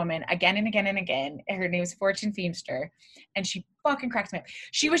across this woman again and again and again. Her name is Fortune Feimster, and she fucking cracks me up.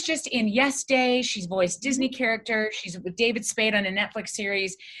 She was just in Yes Day. She's voiced Disney characters. She's with David Spade on a Netflix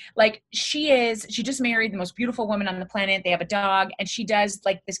series. Like, she just married the most beautiful woman on the planet. They have a dog, and she does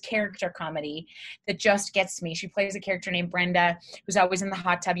like this character comedy that just gets me. She plays a character named Brenda, who's always in the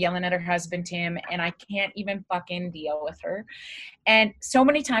hot tub yelling at her husband, Tim, and I can't even fucking deal with her. And so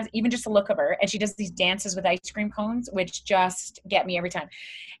many times, even just the look of her, and she does these dances with ice cream cones, which just get me every time.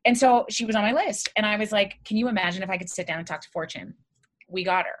 And so she was on my list, and I was like, can you imagine if I could sit down and talk to Fortune? We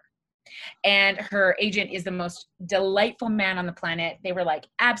got her. And her agent is the most delightful man on the planet. They were like,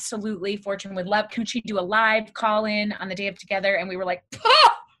 absolutely, Fortune would love, could she do a live call in on the day of Together? And we were like, oh,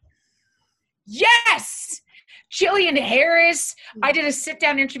 yes! Jillian Harris. I did a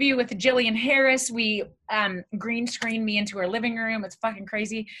sit-down interview with Jillian Harris. We green screened me into her living room. It's fucking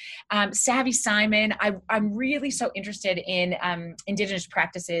crazy. Savvy Simon. I'm really so interested in Indigenous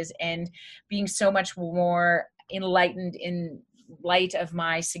practices and being so much more enlightened in light of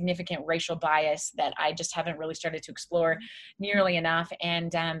my significant racial bias that I just haven't really started to explore nearly enough.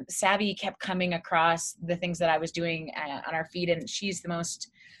 And Savvy kept coming across the things that I was doing on our feed, and she's the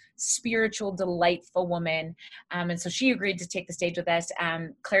most spiritual, delightful woman. And so she agreed to take the stage with us.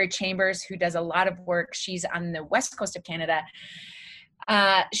 Clary Chambers, who does a lot of work. She's on the west coast of Canada.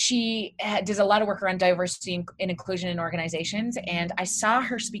 She does a lot of work around diversity and inclusion in organizations. And I saw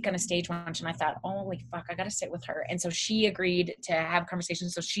her speak on a stage once, and I thought, holy fuck, I got to sit with her. And so she agreed to have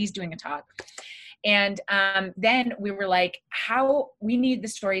conversations. So she's doing a talk. And then we were like, we need the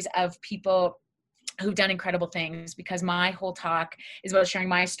stories of people who've done incredible things, because my whole talk is about sharing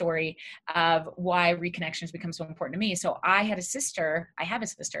my story of why reconnection has become so important to me. So I have a sister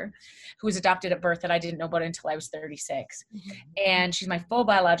who was adopted at birth that I didn't know about until I was 36. Mm-hmm. And she's my full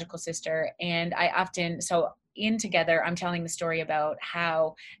biological sister. And in together, I'm telling the story about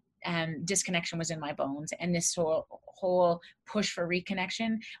how disconnection was in my bones, and this whole push for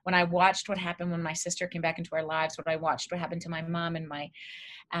reconnection. When I watched what happened when my sister came back into our lives, what happened to my mom and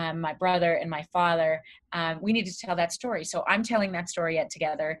my brother and my father, we need to tell that story. So I'm telling that story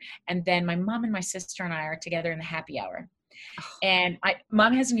together, and then my mom and my sister and I are together in the happy hour. And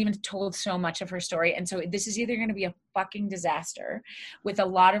mom hasn't even told so much of her story. And so this is either going to be a fucking disaster with a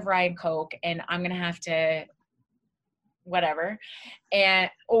lot of Rye and Coke, and I'm going to have to whatever,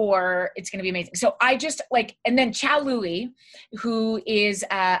 or it's going to be amazing. So I just and then Chow Louie, who is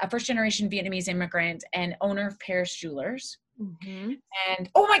a first generation Vietnamese immigrant and owner of Paris Jewelers. Mm-hmm. And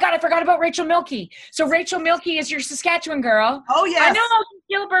oh my God, I forgot about Rachel Milkey. So Rachel Milkey is your Saskatchewan girl. Oh yeah, I know,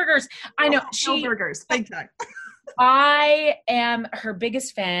 Gilburgers. I know, Gilburgers, big time. I am her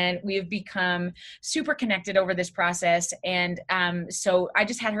biggest fan. We have become super connected over this process. And so I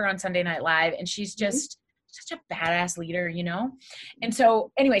just had her on Sunday Night Live, and she's just such a badass leader, you know? And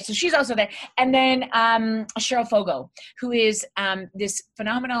so anyway, so she's also there. And then Cheryl Fogo, who is this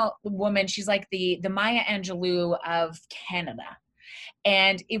phenomenal woman. She's like the Maya Angelou of Canada.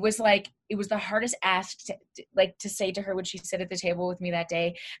 And it was the hardest ask to say to her when she sat at the table with me that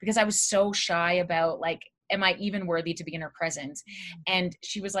day, because I was so shy about am I even worthy to be in her presence? And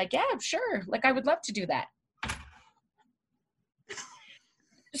she was like, yeah, sure. I would love to do that.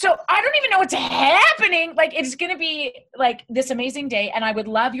 So I don't even know what's happening. It's going to be this amazing day. And I would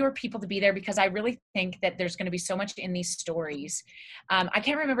love your people to be there, because I really think that there's going to be so much in these stories. I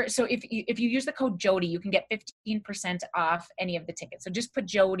can't remember. So if you use the code Jody, you can get 15% off any of the tickets. So just put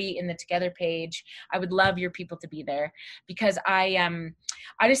Jody in the Together page. I would love your people to be there, because I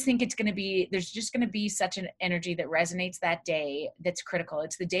just think there's just going to be such an energy that resonates that day that's critical.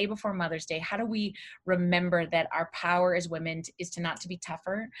 It's the day before Mother's Day. How do we remember that our power as women is not to be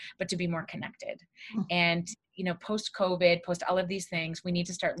tougher, but to be more connected? And post-COVID, post all of these things, we need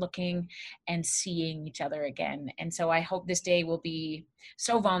to start looking and seeing each other again. And so I hope this day will be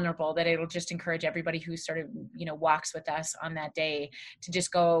so vulnerable that it'll just encourage everybody who sort of walks with us on that day to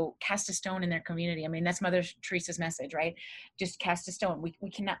just go cast a stone in their community. I mean, that's Mother Teresa's message, right? Just cast a stone.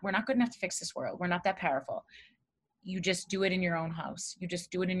 We're not good enough to fix this world. We're not that powerful. You just do it in your own house. You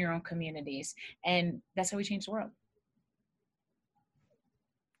just do it in your own communities. And that's how we change the world.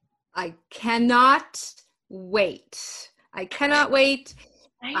 I cannot wait. Right.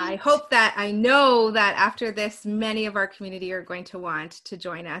 I know that after this, many of our community are going to want to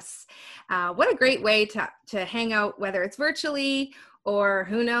join us. What a great way to hang out, whether it's virtually or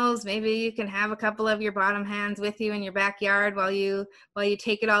who knows, maybe you can have a couple of your bottom hands with you in your backyard while you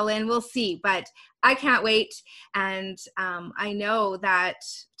take it all in. We'll see, but I can't wait. And I know that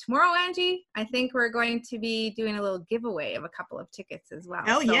tomorrow, Angie, I think we're going to be doing a little giveaway of a couple of tickets as well.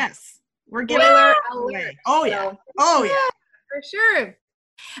 Oh, so, yes. We're giving away. Oh, yeah. Oh, yeah. For sure.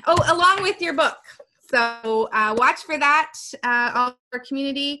 Oh, along with your book. So watch for that, all our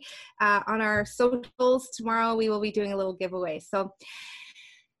community, on our socials. Tomorrow we will be doing a little giveaway. So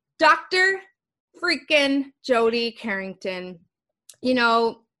Dr. freaking Jody Carrington,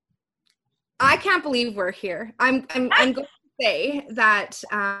 I can't believe we're here. I'm going to say that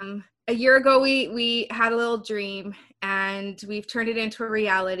a year ago we had a little dream, and we've turned it into a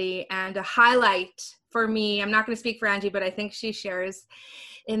reality. And a highlight for me, I'm not going to speak for Angie, but I think she shares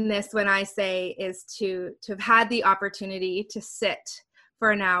in this when I say, is to have had the opportunity to sit for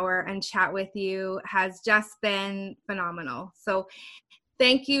an hour and chat with you has just been phenomenal. So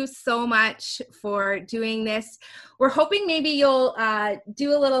thank you so much for doing this. We're hoping maybe you'll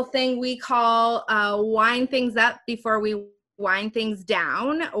do a little thing we call wind things up before we wind things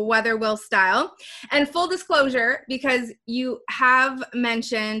down, Weather Will style. And full disclosure, because you have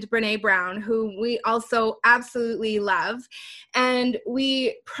mentioned Brene Brown, who we also absolutely love. And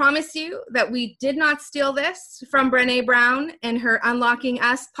we promise you that we did not steal this from Brene Brown in her Unlocking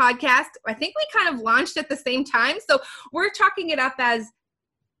Us podcast. I think we kind of launched at the same time. So we're chalking it up as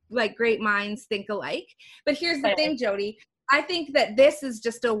great minds think alike. But here's the thing, Jody. I think that this is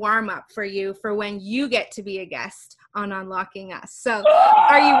just a warm up for you for when you get to be a guest on Unlocking Us. So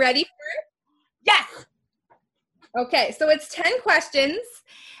are you ready for it? Yes. Okay, so it's 10 questions,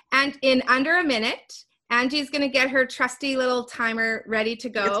 and in under a minute, Angie's going to get her trusty little timer ready to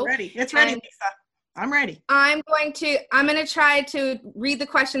go. It's ready, Lisa. I'm ready. I'm going to try to read the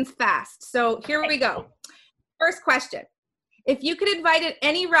questions fast. So here we go. First question. If you could invite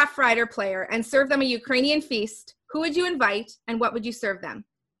any Rough Rider player and serve them a Ukrainian feast, who would you invite and what would you serve them?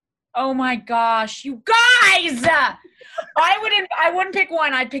 Oh my gosh, you guys! I wouldn't pick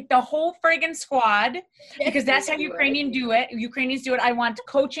one. I'd pick the whole friggin' squad because that's how Ukrainians do it. I want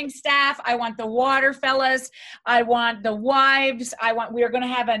coaching staff. I want the water fellas. I want the wives. We are going to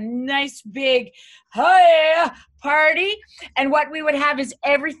have a nice big party. And what we would have is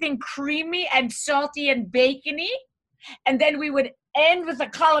everything creamy and salty and bacony. And then we would end with a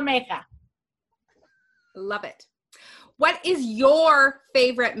kalameka. Love it. What is your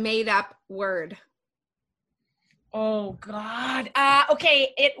favorite made up word? Oh God.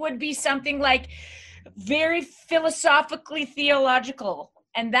 Okay. It would be something like very philosophically theological.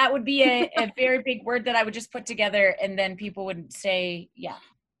 And that would be a very big word that I would just put together and then people would say, yeah.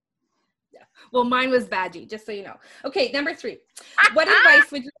 Well, mine was badgy, just so you know. Okay. Number 3. What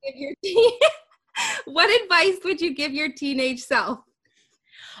advice would you give your teenage self?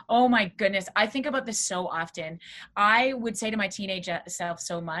 Oh my goodness. I think about this so often. I would say to my teenage self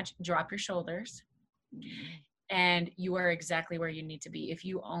so much, drop your shoulders and you are exactly where you need to be. If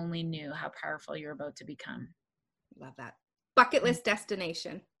you only knew how powerful you're about to become. Love that. Bucket list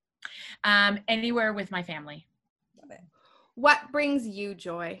destination. Anywhere with my family. Love it. What brings you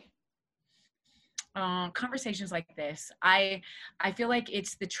joy? Conversations like this. I feel like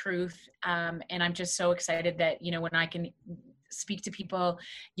it's the truth. And I'm just so excited that, when I can speak to people,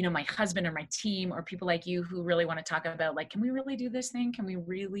 my husband or my team or people like you who really want to talk about like, can we really do this thing? Can we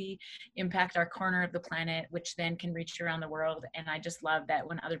really impact our corner of the planet, which then can reach around the world? And I just love that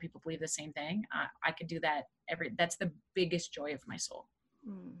when other people believe the same thing, I could do that that's the biggest joy of my soul.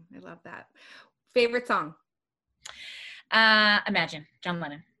 I love that. Favorite song? Imagine, John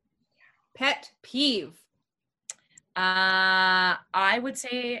Lennon. Pet peeve? I would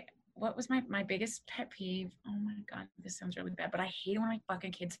say, what was my biggest pet peeve? Oh my God, this sounds really bad, but I hate when my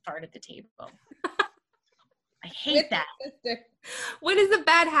fucking kids fart at the table. I hate that. What is a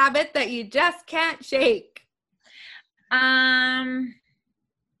bad habit that you just can't shake? I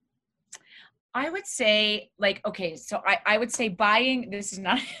would say I would say buying, this is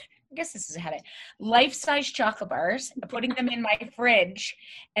not, I guess this is a habit, life-size chocolate bars, putting them in my fridge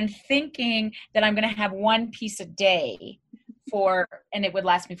and thinking that I'm going to have one piece a day and it would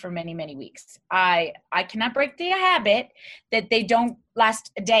last me for many, many weeks. I cannot break the habit that they don't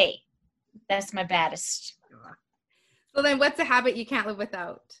last a day. That's my baddest. So then what's a habit you can't live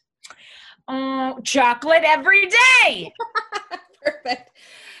without? Chocolate every day. Perfect.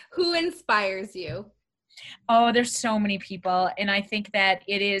 Who inspires you? Oh, there's so many people. And I think that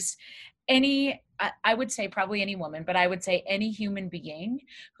it is I would say probably any woman, but I would say any human being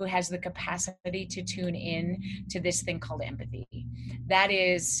who has the capacity to tune in to this thing called empathy. That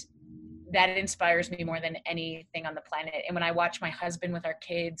inspires me more than anything on the planet. And when I watch my husband with our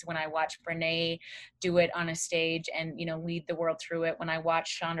kids, when I watch Brene do it on a stage and, lead the world through it, when I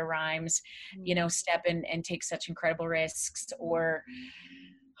watch Shonda Rhimes, step in and take such incredible risks, or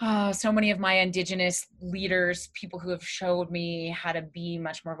so many of my Indigenous leaders, people who have showed me how to be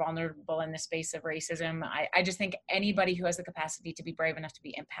much more vulnerable in the space of racism. I just think anybody who has the capacity to be brave enough to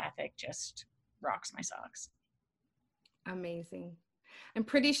be empathic just rocks my socks. Amazing. I'm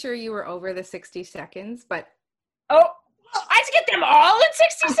pretty sure you were over the 60 seconds, but. Oh, I had to get them all in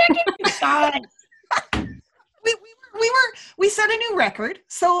 60 seconds? God. We set a new record.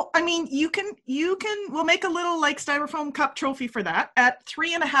 So, I mean, we'll make a little styrofoam cup trophy for that at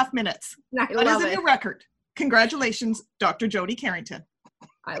 3.5 minutes. That is a new record. Congratulations, Dr. Jody Carrington.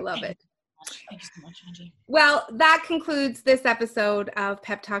 I love it. Thanks so much, Angie. Well, that concludes this episode of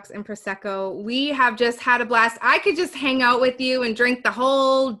Pep Talks and Prosecco. We have just had a blast. I could just hang out with you and drink the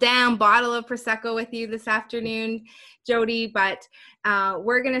whole damn bottle of Prosecco with you this afternoon, Jody, but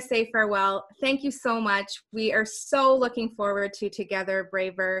we're going to say farewell. Thank you so much. We are so looking forward to Together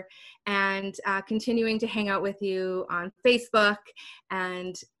Braver and continuing to hang out with you on Facebook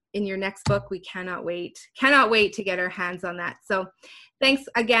and in your next book. We cannot wait to get our hands on that. So thanks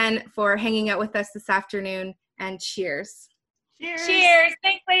again for hanging out with us this afternoon, and cheers. Cheers. Cheers.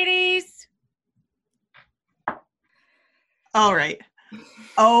 Thanks, ladies. All right.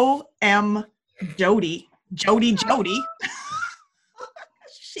 O.M. Jody. Jody.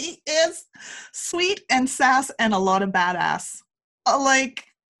 She is sweet and sass and a lot of badass.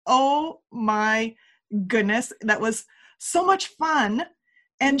 Oh my goodness. That was so much fun.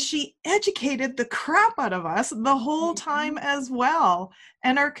 And she educated the crap out of us the whole time as well,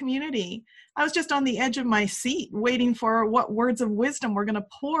 and our community. I was just on the edge of my seat waiting for what words of wisdom were going to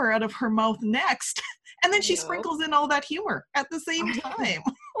pour out of her mouth next. And then she sprinkles in all that humor at the same time.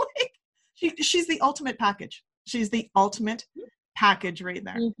 She's the ultimate package. She's the ultimate package right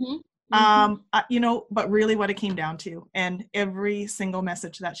there. You know, but really what it came down to, and every single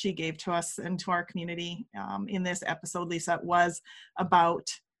message that she gave to us and to our community in this episode, Lisa, was about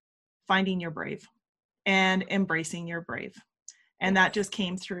finding your brave and embracing your brave. And that just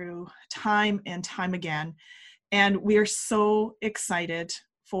came through time and time again. And we are so excited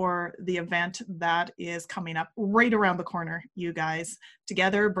for the event that is coming up right around the corner, you guys.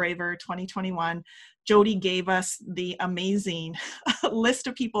 Together, Braver 2021. Jody gave us the amazing list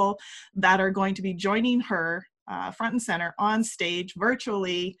of people that are going to be joining her front and center on stage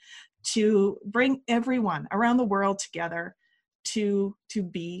virtually to bring everyone around the world together to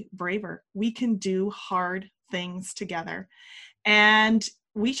be braver. We can do hard things together. And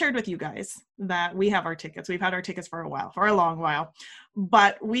we shared with you guys that we have our tickets. We've had our tickets for a while, for a long while,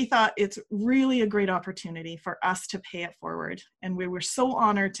 but we thought it's really a great opportunity for us to pay it forward. And we were so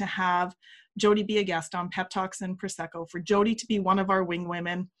honored to have Jody be a guest on Pep Talks and Prosecco, for Jody to be one of our wing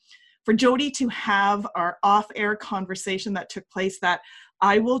women, for Jody to have our off-air conversation that took place that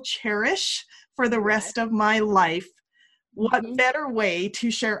I will cherish for the rest of my life. What better way to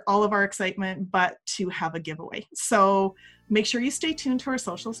share all of our excitement but to have a giveaway? So make sure you stay tuned to our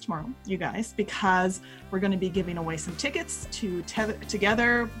socials tomorrow, you guys, because we're going to be giving away some tickets to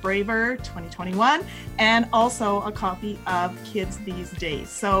Together Braver 2021 and also a copy of Kids These Days.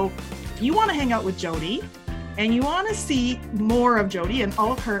 So if you want to hang out with Jody and you want to see more of Jody and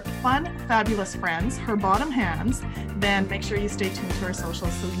all of her fun, fabulous friends, her bottom hands, then make sure you stay tuned to our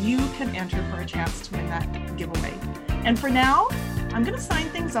socials so you can enter for a chance to win that giveaway. And for now, I'm going to sign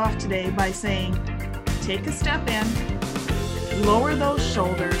things off today by saying, take a step in, lower those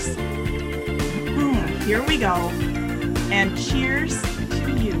shoulders. Here we go. And cheers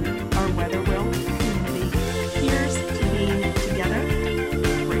to you, our Weatherwill community. Here's to being together.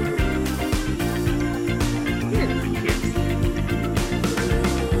 Cheers.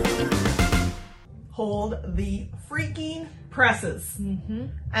 Hold the freaking presses.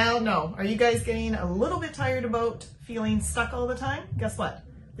 I don't know. Are you guys getting a little bit tired about feeling stuck all the time? Guess what?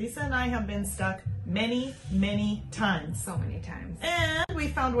 Lisa and I have been stuck many, many times. So many times. And we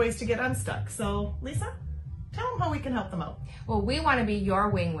found ways to get unstuck. So, Lisa, tell them how we can help them out. Well, we want to be your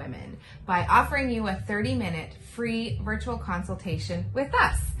wing women by offering you a 30-minute free virtual consultation with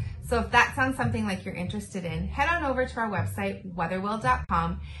us. So if that sounds something like you're interested in, head on over to our website,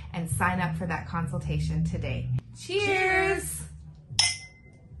 weatherwill.com, and sign up for that consultation today. Cheers!